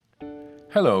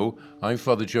Hello, I'm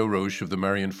Father Joe Roche of the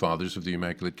Marian Fathers of the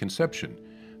Immaculate Conception.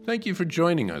 Thank you for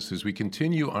joining us as we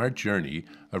continue our journey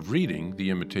of reading the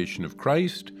Imitation of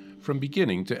Christ from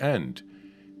beginning to end.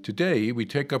 Today, we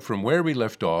take up from where we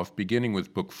left off, beginning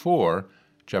with Book 4,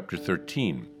 Chapter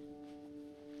 13.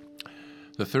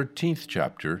 The 13th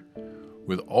chapter,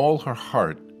 with all her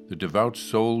heart, the devout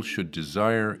soul should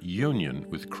desire union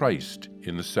with Christ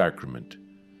in the sacrament.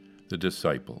 The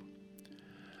Disciple.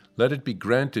 Let it be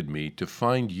granted me to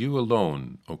find you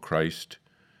alone, O Christ,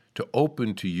 to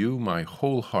open to you my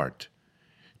whole heart,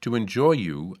 to enjoy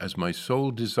you as my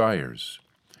soul desires,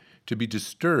 to be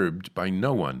disturbed by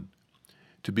no one,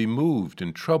 to be moved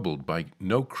and troubled by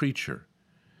no creature,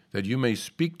 that you may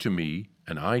speak to me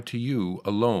and I to you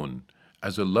alone,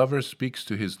 as a lover speaks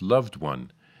to his loved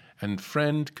one, and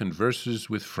friend converses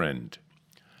with friend.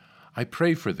 I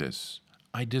pray for this,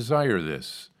 I desire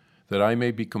this, that I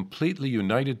may be completely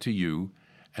united to you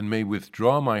and may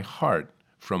withdraw my heart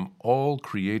from all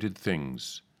created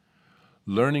things,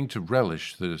 learning to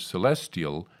relish the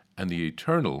celestial and the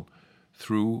eternal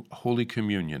through Holy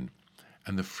Communion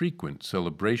and the frequent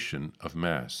celebration of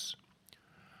Mass.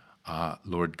 Ah,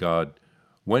 Lord God,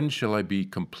 when shall I be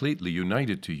completely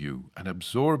united to you and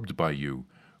absorbed by you,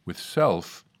 with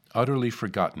self utterly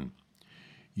forgotten,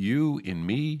 you in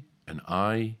me and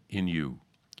I in you?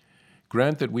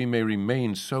 Grant that we may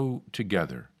remain so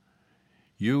together.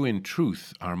 You in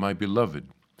truth are my beloved,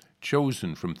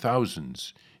 chosen from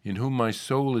thousands, in whom my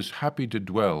soul is happy to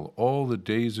dwell all the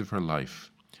days of her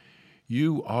life.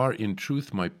 You are in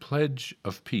truth my pledge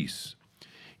of peace,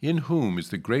 in whom is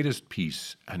the greatest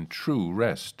peace and true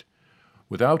rest,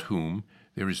 without whom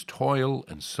there is toil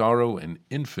and sorrow and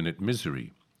infinite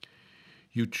misery.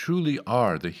 You truly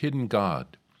are the hidden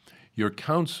God. Your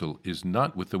counsel is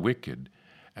not with the wicked,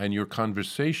 and your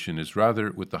conversation is rather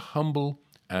with the humble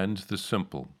and the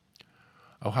simple.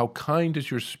 Oh, how kind is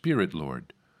your Spirit,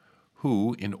 Lord,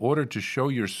 who, in order to show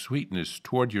your sweetness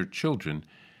toward your children,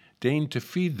 deigned to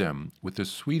feed them with the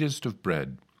sweetest of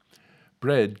bread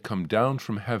come down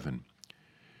from heaven.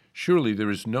 Surely there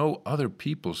is no other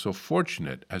people so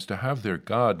fortunate as to have their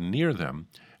God near them,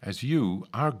 as you,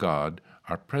 our God,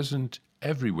 are present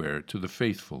everywhere to the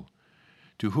faithful,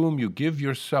 to whom you give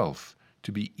yourself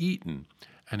to be eaten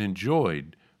and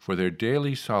enjoyed for their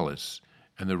daily solace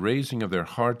and the raising of their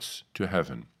hearts to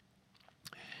heaven.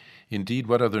 Indeed,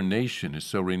 what other nation is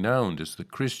so renowned as the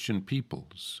Christian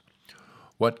peoples?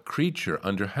 What creature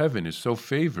under heaven is so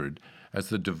favored as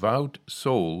the devout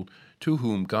soul to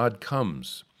whom God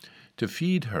comes, to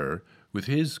feed her with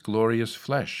his glorious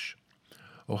flesh?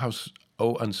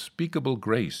 O unspeakable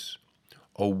grace,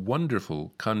 O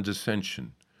wonderful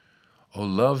condescension, O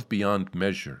love beyond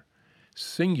measure,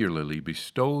 singularly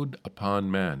bestowed upon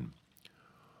man.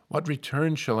 What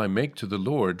return shall I make to the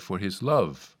Lord for his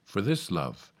love, for this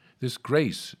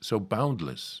grace so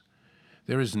boundless?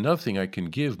 There is nothing I can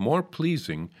give more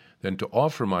pleasing than to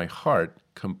offer my heart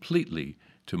completely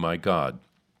to my God,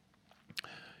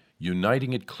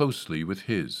 uniting it closely with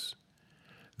his.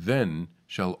 Then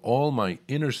shall all my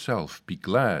inner self be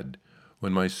glad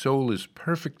when my soul is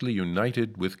perfectly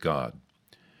united with God.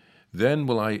 Then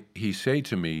will he say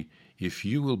to me, if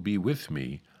you will be with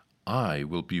me, I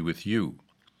will be with you.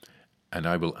 And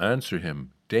I will answer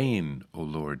him, deign, O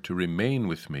Lord, to remain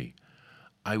with me.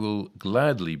 I will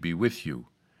gladly be with you.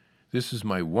 This is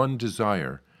my one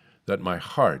desire, that my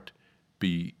heart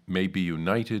may be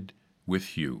united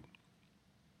with you.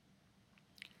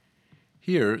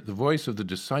 Here, the voice of the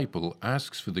disciple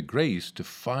asks for the grace to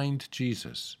find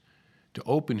Jesus, to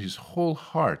open his whole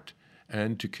heart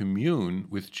and to commune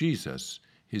with Jesus,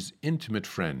 his intimate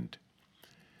friend.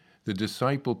 The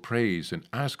disciple prays and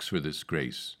asks for this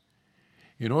grace.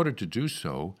 In order to do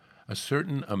so, a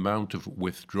certain amount of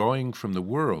withdrawing from the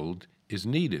world is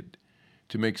needed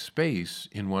to make space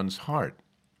in one's heart.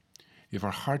 If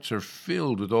our hearts are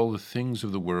filled with all the things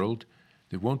of the world,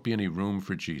 there won't be any room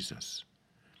for Jesus.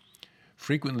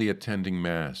 Frequently attending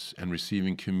Mass and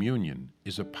receiving communion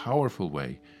is a powerful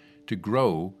way to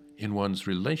grow in one's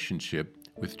relationship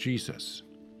with Jesus.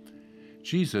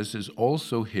 Jesus is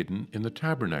also hidden in the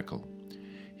tabernacle.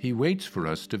 He waits for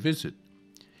us to visit.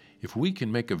 If we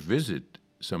can make a visit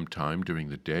sometime during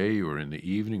the day or in the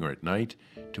evening or at night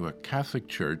to a Catholic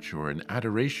church or an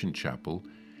adoration chapel,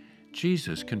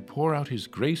 Jesus can pour out his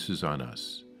graces on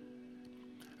us.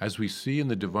 As we see in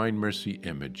the Divine Mercy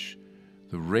image,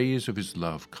 the rays of his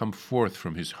love come forth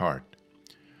from his heart.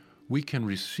 We can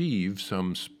receive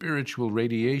some spiritual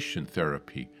radiation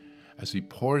therapy as he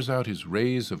pours out his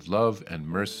rays of love and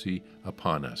mercy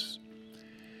upon us.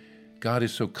 God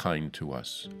is so kind to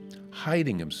us,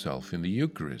 hiding himself in the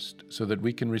Eucharist so that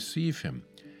we can receive him,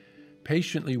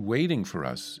 patiently waiting for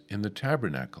us in the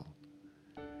tabernacle.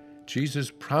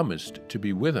 Jesus promised to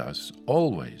be with us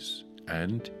always,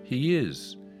 and he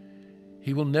is.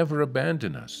 He will never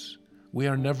abandon us. We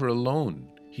are never alone.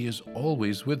 He is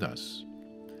always with us.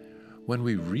 When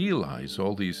we realize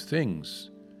all these things,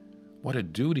 what a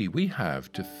duty we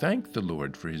have to thank the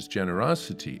Lord for his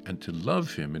generosity and to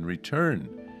love him in return,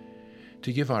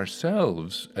 to give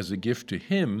ourselves as a gift to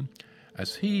him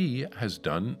as he has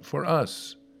done for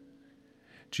us.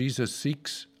 Jesus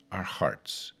seeks our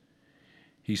hearts.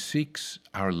 He seeks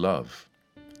our love.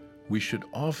 We should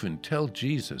often tell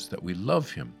Jesus that we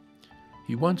love him.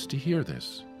 He wants to hear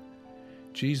this.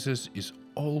 Jesus is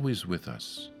always with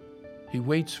us. He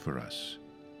waits for us.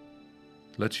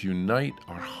 Let's unite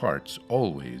our hearts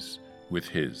always with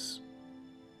his.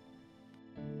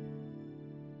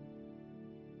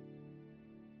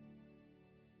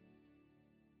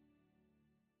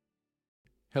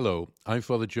 Hello, I'm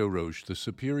Father Joe Roche, the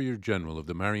Superior General of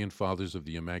the Marian Fathers of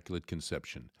the Immaculate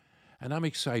Conception, and I'm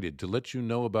excited to let you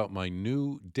know about my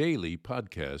new daily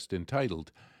podcast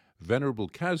entitled Venerable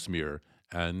Casimir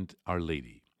and Our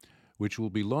Lady, which will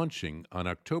be launching on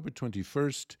October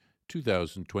 21st,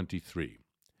 2023.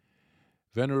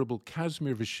 Venerable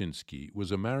Casimir Wyszynski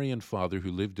was a Marian father who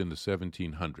lived in the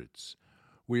 1700s.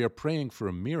 We are praying for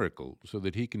a miracle so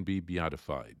that he can be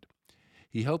beatified.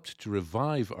 He helped to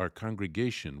revive our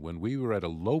congregation when we were at a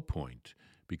low point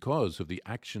because of the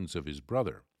actions of his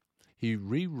brother. He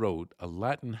rewrote a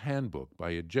Latin handbook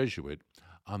by a Jesuit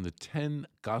on the 10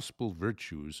 gospel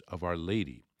virtues of Our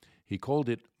Lady. He called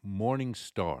it Morning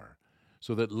Star,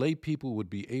 so that lay people would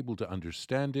be able to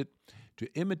understand it, to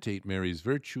imitate Mary's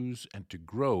virtues, and to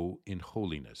grow in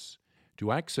holiness.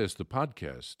 To access the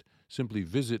podcast, simply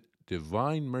visit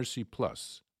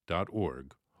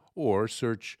divinemercyplus.org or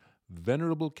search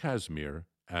Venerable Casimir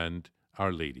and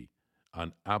Our Lady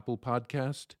on Apple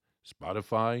Podcast,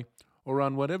 Spotify, or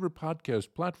on whatever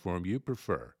podcast platform you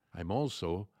prefer. I'm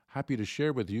also happy to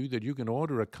share with you that you can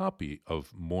order a copy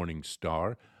of Morning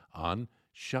Star on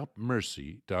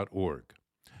shopmercy.org.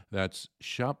 That's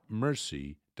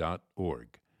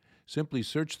shopmercy.org. Simply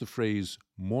search the phrase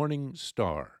Morning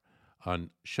Star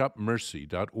on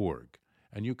shopmercy.org,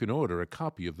 and you can order a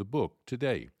copy of the book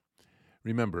today.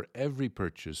 Remember, every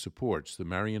purchase supports the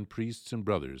Marian priests and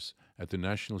brothers at the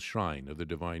National Shrine of the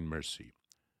Divine Mercy.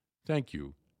 Thank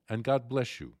you, and God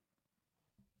bless you.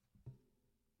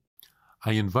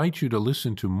 I invite you to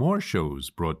listen to more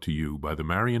shows brought to you by the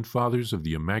Marian Fathers of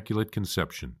the Immaculate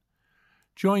Conception.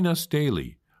 Join us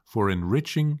daily for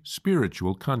enriching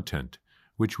spiritual content,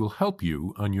 which will help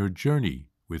you on your journey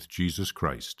with Jesus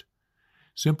Christ.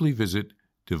 Simply visit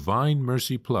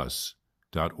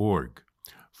divinemercyplus.org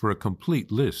for a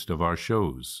complete list of our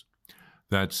shows.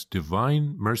 That's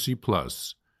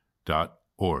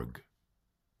divinemercyplus.org.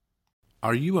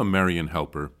 Are you a Marian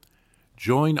helper?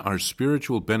 Join our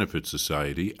Spiritual Benefit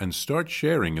Society and start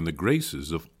sharing in the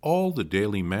graces of all the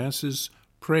daily masses,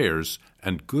 prayers,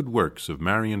 and good works of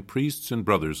Marian priests and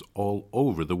brothers all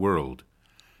over the world.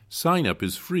 Sign up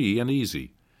is free and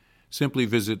easy. Simply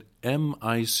visit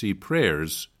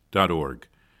micprayers.org.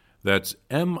 That's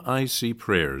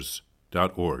micprayers.org.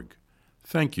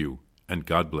 Thank you, and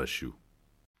God bless you.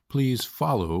 Please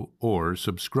follow or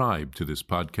subscribe to this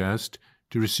podcast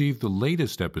to receive the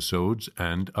latest episodes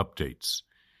and updates.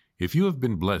 If you have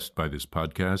been blessed by this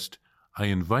podcast, I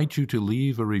invite you to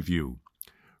leave a review.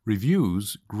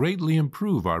 Reviews greatly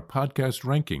improve our podcast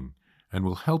ranking and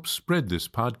will help spread this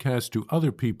podcast to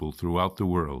other people throughout the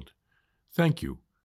world. Thank you.